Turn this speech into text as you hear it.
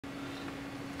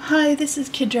Hi, this is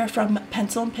Kendra from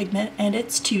Pencil and Pigment, and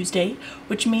it's Tuesday,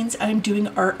 which means I'm doing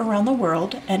art around the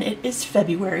world, and it is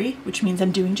February, which means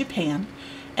I'm doing Japan.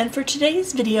 And for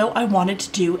today's video, I wanted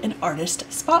to do an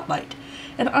artist spotlight.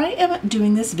 And I am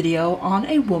doing this video on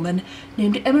a woman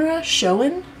named Uemura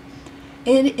Shōen.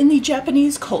 And in the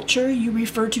Japanese culture, you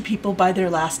refer to people by their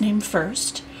last name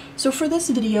first. So for this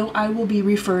video, I will be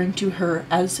referring to her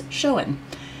as Shōen.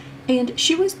 And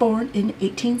she was born in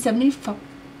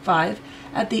 1875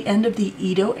 at the end of the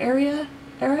Edo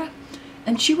era,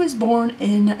 and she was born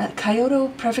in Kyoto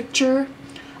Prefecture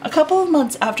a couple of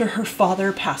months after her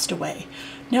father passed away.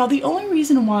 Now, the only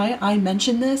reason why I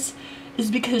mention this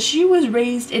is because she was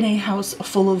raised in a house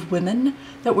full of women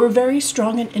that were very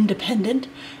strong and independent,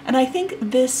 and I think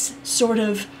this sort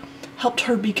of helped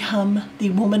her become the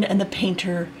woman and the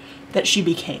painter that she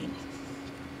became.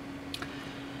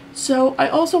 So I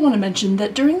also want to mention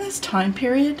that during this time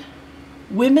period,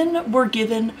 women were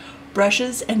given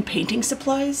brushes and painting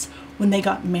supplies when they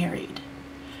got married.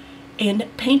 And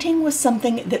painting was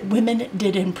something that women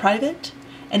did in private,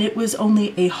 and it was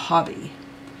only a hobby.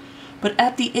 But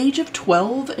at the age of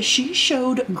 12, she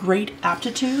showed great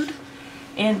aptitude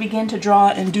and began to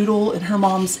draw and doodle in her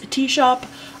mom's tea shop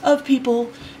of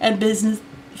people and business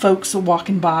folks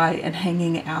walking by and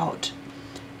hanging out.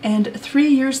 And 3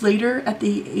 years later, at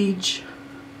the age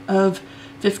of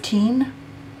 15,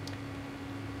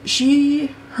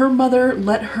 her mother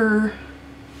let her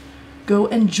go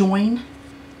and join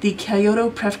the Kyoto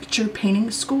Prefecture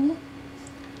Painting School.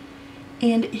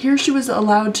 And here she was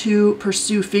allowed to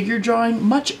pursue figure drawing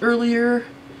much earlier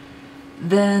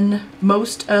than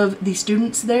most of the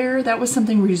students there. That was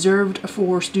something reserved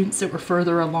for students that were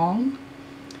further along.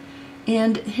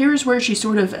 And here's where she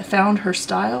sort of found her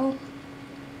style.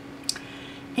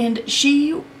 And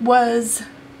she was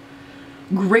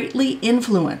greatly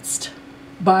influenced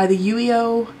by the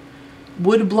Uemura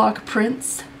woodblock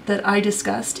prints that I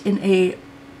discussed in a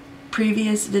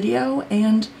previous video.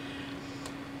 And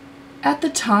at the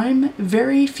time,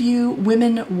 very few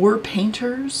women were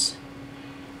painters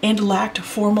and lacked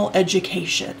formal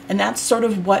education. And that's sort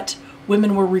of what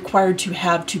women were required to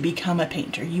have to become a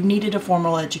painter. You needed a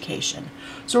formal education.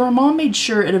 So her mom made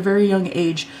sure at a very young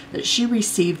age that she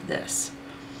received this.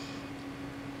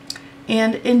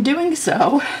 And in doing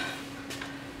so,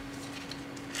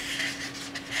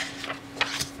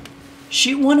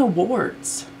 she won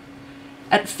awards.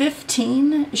 At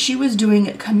 15, she was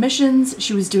doing commissions,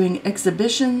 she was doing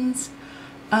exhibitions.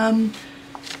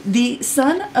 The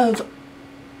son of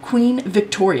Queen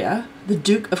Victoria, the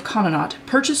Duke of Connaught,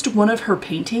 purchased one of her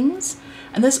paintings,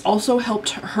 and this also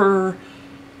helped her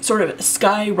sort of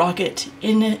skyrocket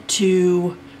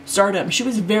into stardom. She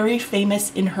was very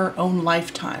famous in her own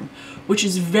lifetime, which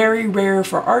is very rare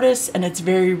for artists, and it's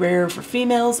very rare for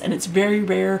females, and it's very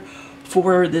rare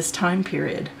for this time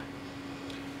period.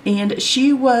 And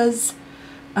she was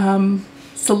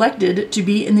selected to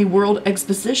be in the World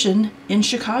Exposition in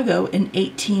Chicago in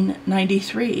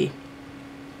 1893.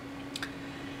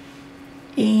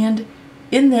 And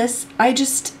in this,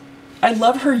 I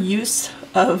love her use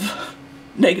of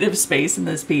negative space in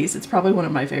this piece. It's probably one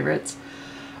of my favorites.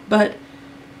 But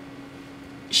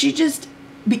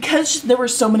because there were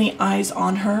so many eyes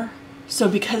on her, so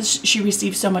because she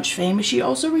received so much fame, she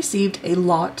also received a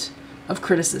lot of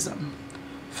criticism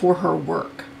for her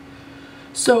work.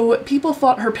 So people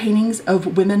thought her paintings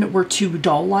of women were too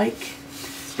doll-like.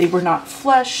 They were not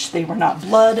flesh, they were not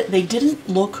blood, they didn't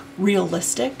look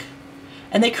realistic,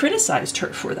 and they criticized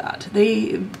her for that.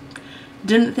 They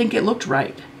didn't think it looked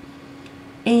right.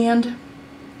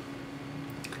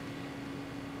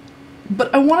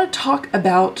 But I want to talk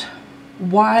about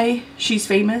why she's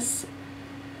famous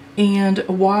and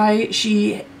why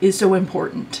she is so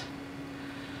important.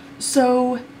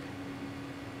 So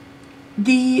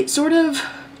the sort of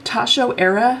Taisho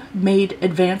era made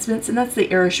advancements, and that's the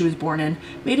era she was born in,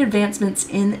 made advancements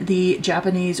in the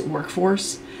Japanese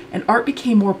workforce, and art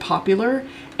became more popular,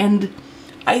 and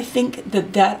I think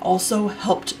that that also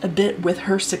helped a bit with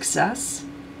her success.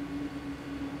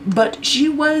 But she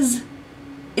was,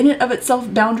 in and of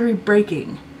itself, boundary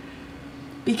breaking,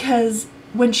 because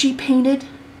when she painted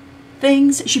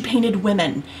things, she painted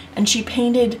women, and she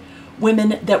painted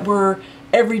women that were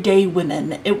everyday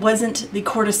women. It wasn't the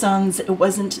courtesans, it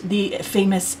wasn't the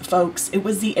famous folks, it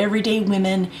was the everyday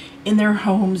women in their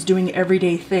homes doing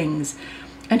everyday things.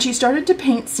 And she started to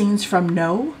paint scenes from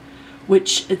No,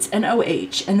 which it's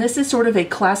N-O-H, and this is sort of a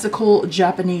classical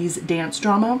Japanese dance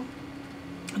drama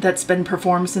that's been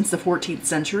performed since the 14th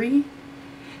century.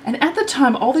 And at the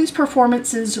time, all these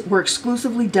performances were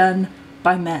exclusively done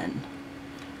by men.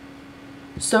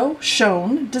 So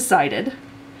Shōen decided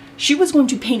she was going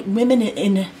to paint women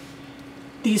in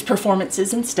these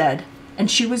performances instead, and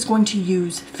she was going to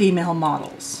use female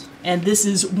models. And this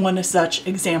is one such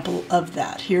example of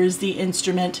that. Here's the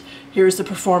instrument, here's the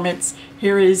performance,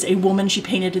 here is a woman she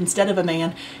painted instead of a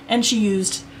man, and she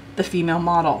used the female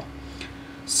model.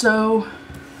 So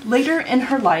later in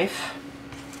her life,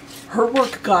 her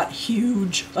work got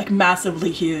huge, like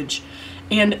massively huge.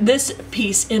 And this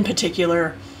piece in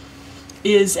particular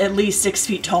is at least 6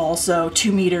 feet tall, so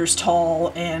 2 meters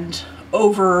tall, and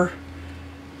over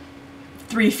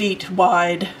 3 feet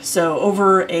wide, so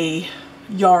over a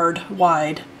yard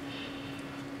wide,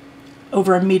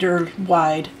 over a meter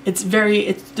wide.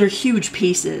 They're huge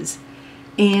pieces.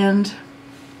 And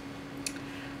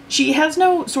she has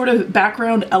no sort of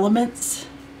background elements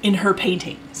in her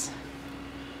paintings.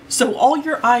 So all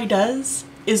your eye does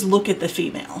is look at the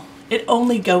female. It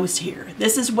only goes here.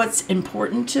 This is what's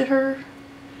important to her,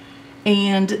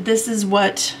 and this is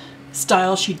what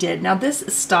style she did. Now this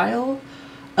style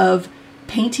of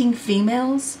painting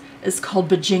females is called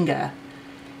bajinga,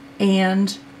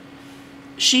 and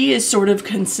she is sort of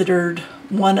considered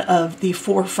one of the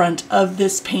forefront of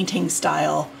this painting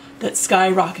style that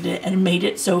skyrocketed and made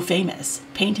it so famous,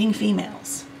 painting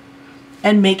females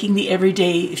and making the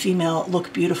everyday female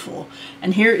look beautiful.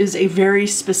 And here is a very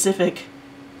specific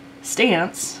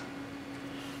stance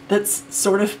that's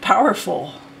sort of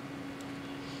powerful.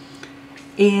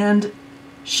 And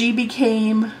she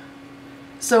became,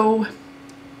 so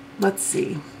let's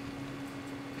see.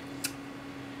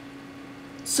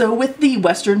 So with the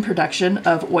Western production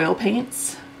of oil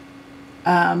paints,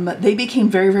 they became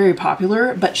very, very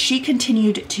popular, but she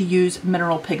continued to use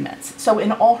mineral pigments. So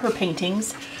in all her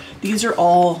paintings, these are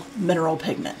all mineral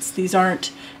pigments. These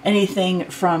aren't anything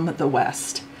from the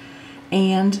West.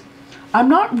 And I'm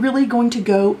not really going to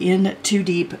go in too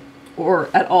deep or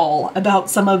at all about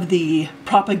some of the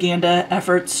propaganda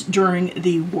efforts during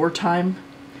the wartime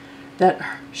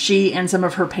that she and some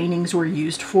of her paintings were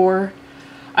used for.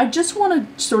 I just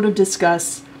want to sort of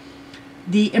discuss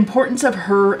the importance of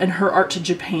her and her art to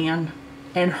Japan,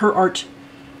 and her art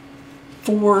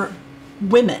for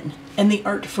women, and the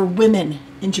art for women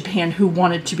in Japan who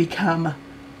wanted to become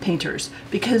painters,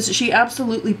 because she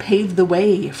absolutely paved the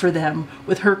way for them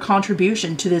with her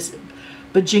contribution to this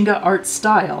bajinga art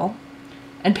style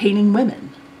and painting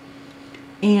women.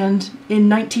 And in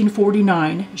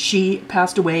 1949, she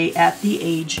passed away at the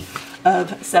age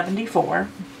of 74.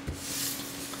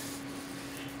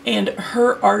 And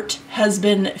her art has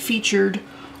been featured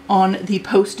on the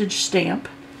postage stamp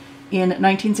in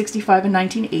 1965 and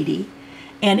 1980.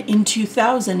 And in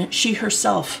 2000, she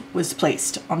herself was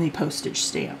placed on the postage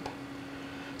stamp.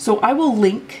 So I will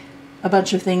link a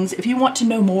bunch of things. If you want to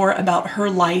know more about her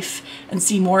life and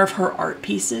see more of her art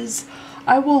pieces,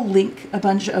 I will link a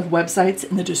bunch of websites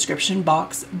in the description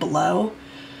box below.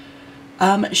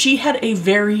 She had a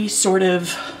very sort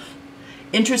of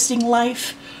interesting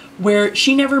life where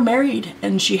she never married,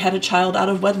 and she had a child out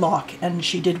of wedlock, and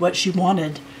she did what she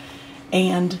wanted.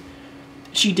 And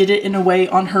she did it in a way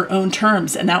on her own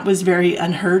terms, and that was very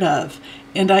unheard of.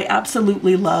 And I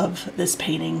absolutely love this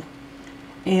painting.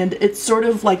 And it's sort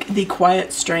of like the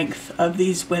quiet strength of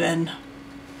these women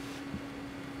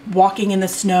walking in the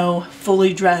snow,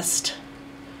 fully dressed,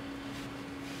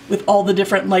 with all the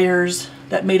different layers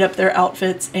that made up their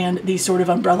outfits, and these sort of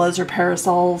umbrellas or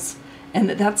parasols.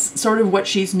 And that's sort of what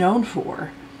she's known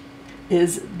for,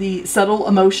 is the subtle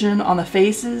emotion on the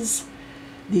faces,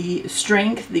 the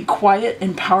strength, the quiet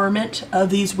empowerment of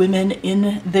these women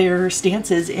in their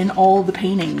stances in all the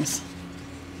paintings.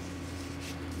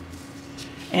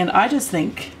 And I just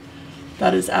think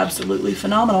that is absolutely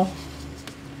phenomenal.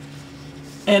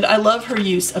 And I love her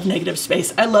use of negative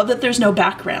space. I love that there's no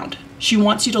background. She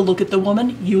wants you to look at the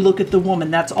woman, you look at the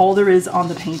woman. That's all there is on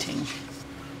the painting.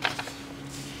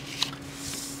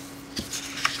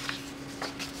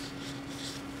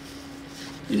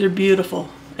 These are beautiful.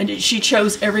 And she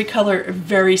chose every color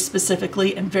very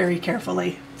specifically and very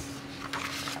carefully.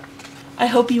 I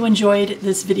hope you enjoyed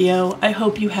this video. I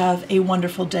hope you have a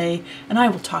wonderful day, and I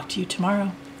will talk to you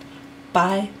tomorrow.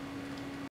 Bye.